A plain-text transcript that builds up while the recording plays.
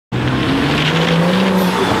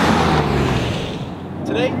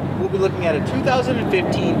Today, we'll be looking at a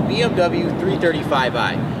 2015 BMW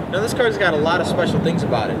 335i. Now this car's got a lot of special things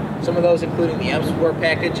about it. Some of those including the MSport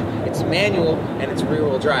package, it's manual, and it's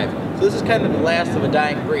rear-wheel drive. So this is kind of the last of a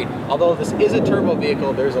dying breed. Although this is a turbo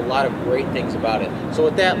vehicle, there's a lot of great things about it. So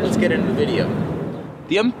with that, let's get into the video.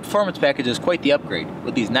 The M Performance package is quite the upgrade,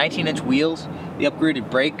 with these 19-inch wheels, the upgraded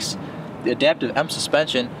brakes, the adaptive M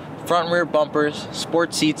suspension, front and rear bumpers,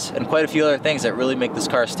 sport seats, and quite a few other things that really make this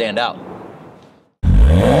car stand out.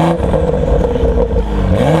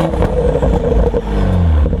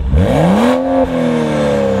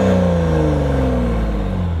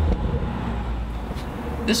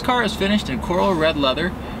 This car is finished in coral red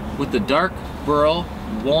leather with the dark burl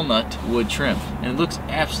walnut wood trim, and it looks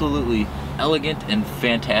absolutely elegant and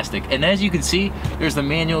fantastic. And as you can see, there's the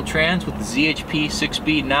manual trans with the ZHP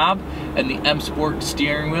 6-speed knob and the MSport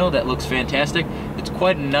steering wheel that looks fantastic. It's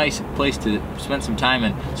quite a nice place to spend some time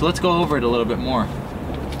in. So let's go over it a little bit more.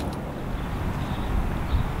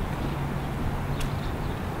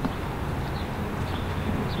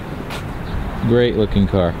 Great looking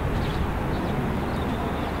car.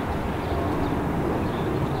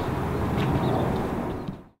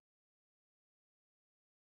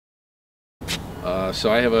 So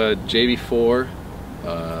I have a JB4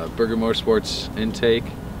 Burger Motorsports intake,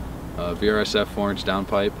 VRSF 4-inch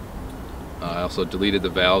downpipe. I also deleted the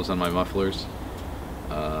valves on my mufflers,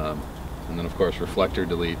 and then of course reflector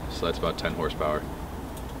delete, so that's about 10 horsepower.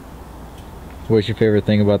 What's your favorite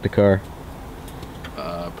thing about the car?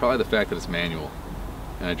 Probably the fact that it's manual,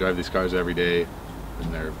 and I drive these cars every day,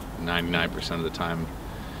 and they're 99% of the time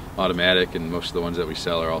automatic, and most of the ones that we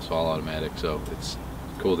sell are also all automatic, so it's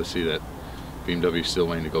cool to see that BMW is still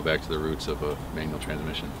wanting to go back to the roots of a manual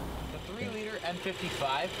transmission. The 3-liter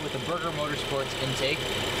N55 with a Burger Motorsports intake.